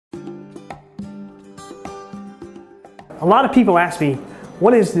A lot of people ask me,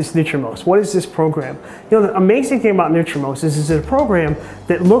 what is this Nutrimos? What is this program? You know, the amazing thing about Nutrimos is it's a program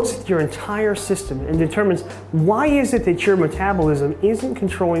that looks at your entire system and determines why is it that your metabolism isn't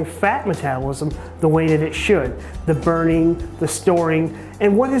controlling fat metabolism the way that it should. The burning, the storing,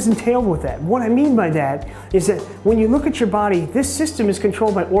 and what is entailed with that. What I mean by that is that when you look at your body, this system is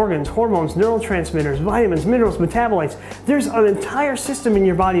controlled by organs, hormones, neurotransmitters, vitamins, minerals, metabolites. There's an entire system in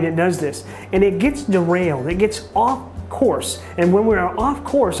your body that does this, and it gets derailed, it gets off course. And when we're off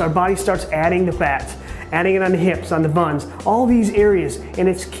course, our body starts adding the fat, adding it on the hips, on the buns, all these areas. And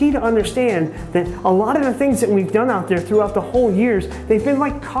it's key to understand that a lot of the things that we've done out there throughout the whole years, they've been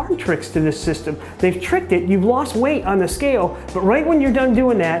like card tricks to this system. They've tricked it, you've lost weight on the scale, but right when you're done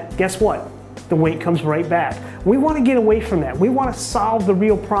doing that, guess what? The weight comes right back. We want to get away from that. We want to solve the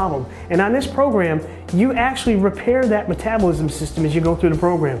real problem. And on this program, you actually repair that metabolism system as you go through the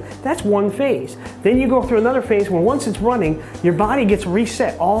program. That's one phase. Then you go through another phase where once it's running, your body gets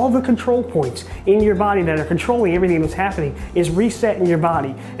reset. All the control points in your body that are controlling everything that's happening is reset in your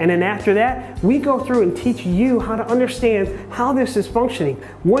body. And then after that, we go through and teach you how to understand how this is functioning.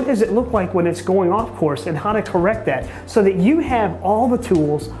 What does it look like when it's going off course and how to correct that so that you have all the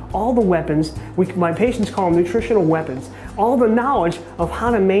tools, all the weapons. My patients call them nutritional weapons. All the knowledge of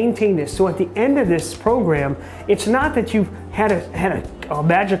how to maintain this. So at the end of this program, it's not that you've had a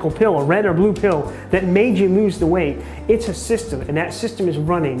magical pill, a red or blue pill that made you lose the weight. It's a system, and that system is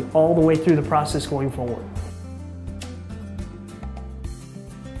running all the way through the process going forward.